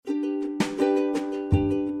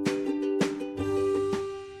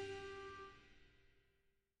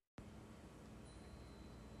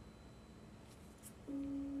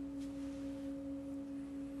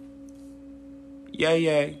Yay,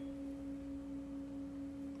 yay.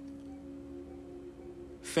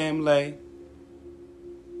 Family.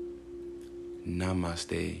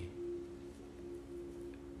 Namaste.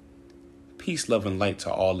 Peace, love, and light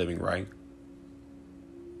to all living right.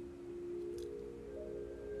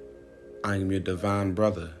 I am your divine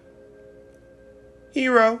brother,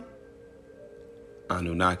 Hero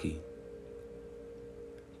Anunnaki,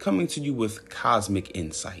 coming to you with cosmic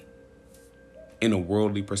insight in a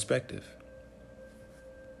worldly perspective.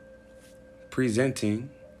 Presenting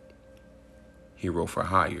Hero for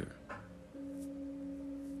Hire.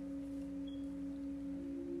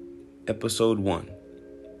 Episode 1.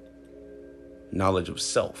 Knowledge of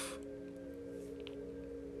Self.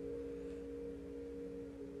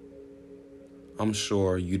 I'm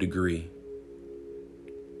sure you'd agree.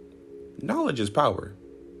 Knowledge is power.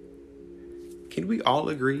 Can we all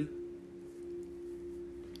agree?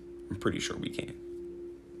 I'm pretty sure we can.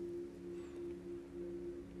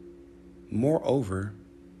 Moreover,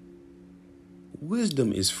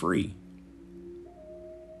 wisdom is free.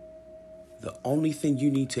 The only thing you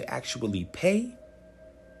need to actually pay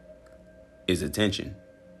is attention.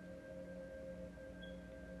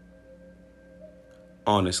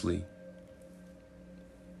 Honestly,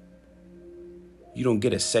 you don't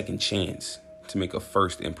get a second chance to make a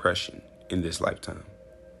first impression in this lifetime.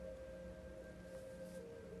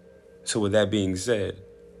 So with that being said,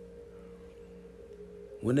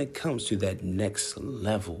 when it comes to that next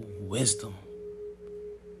level wisdom,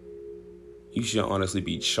 you should honestly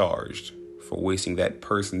be charged for wasting that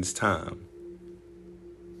person's time.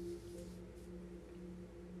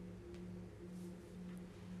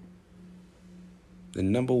 The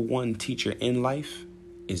number one teacher in life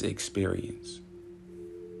is experience.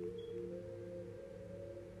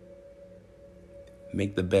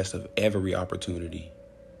 Make the best of every opportunity.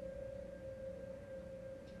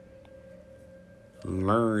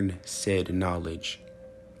 Learn said knowledge.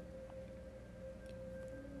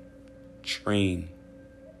 Train.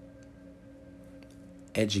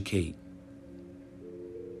 Educate.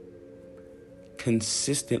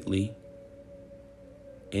 Consistently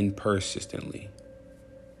and persistently.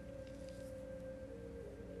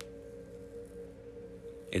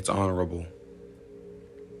 It's honorable.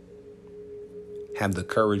 Have the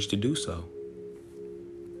courage to do so.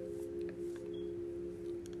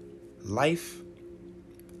 Life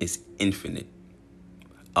is infinite,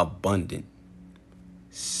 abundant,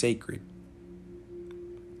 sacred,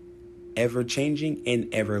 ever-changing,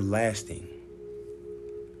 and everlasting.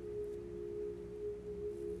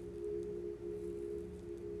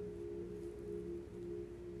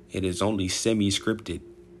 It is only semi-scripted.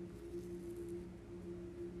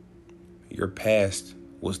 Your past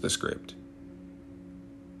was the script.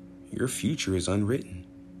 Your future is unwritten.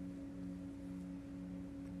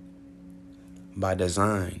 By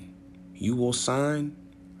design, you will sign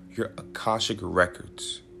your Akashic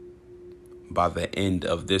records by the end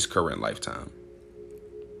of this current lifetime.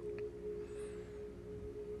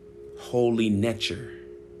 Holy nature,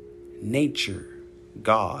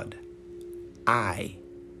 God, I,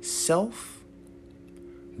 self,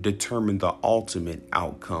 determine the ultimate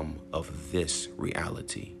outcome of this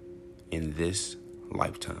reality in this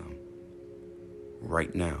lifetime,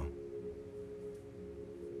 right now.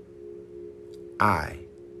 I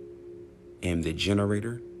am the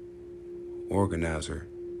generator, organizer,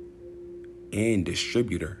 and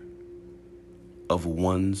distributor of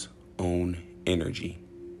one's own energy.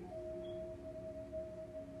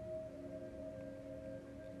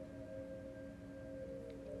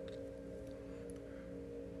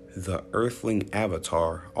 The earthling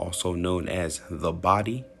avatar, also known as the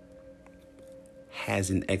body, has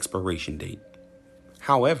an expiration date.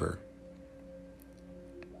 However,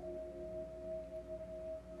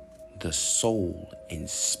 the soul and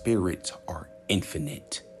spirit are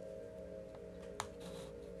infinite.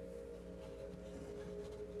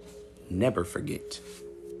 Never forget.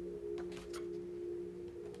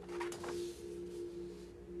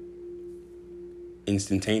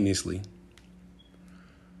 Instantaneously,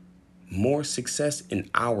 more success in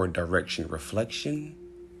our direction reflection.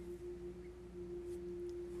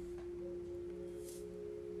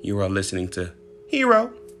 You are listening to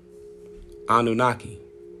Hero Anunnaki,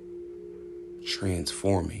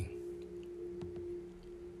 transforming.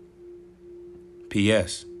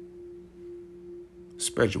 P.S.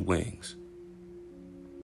 Spread your wings.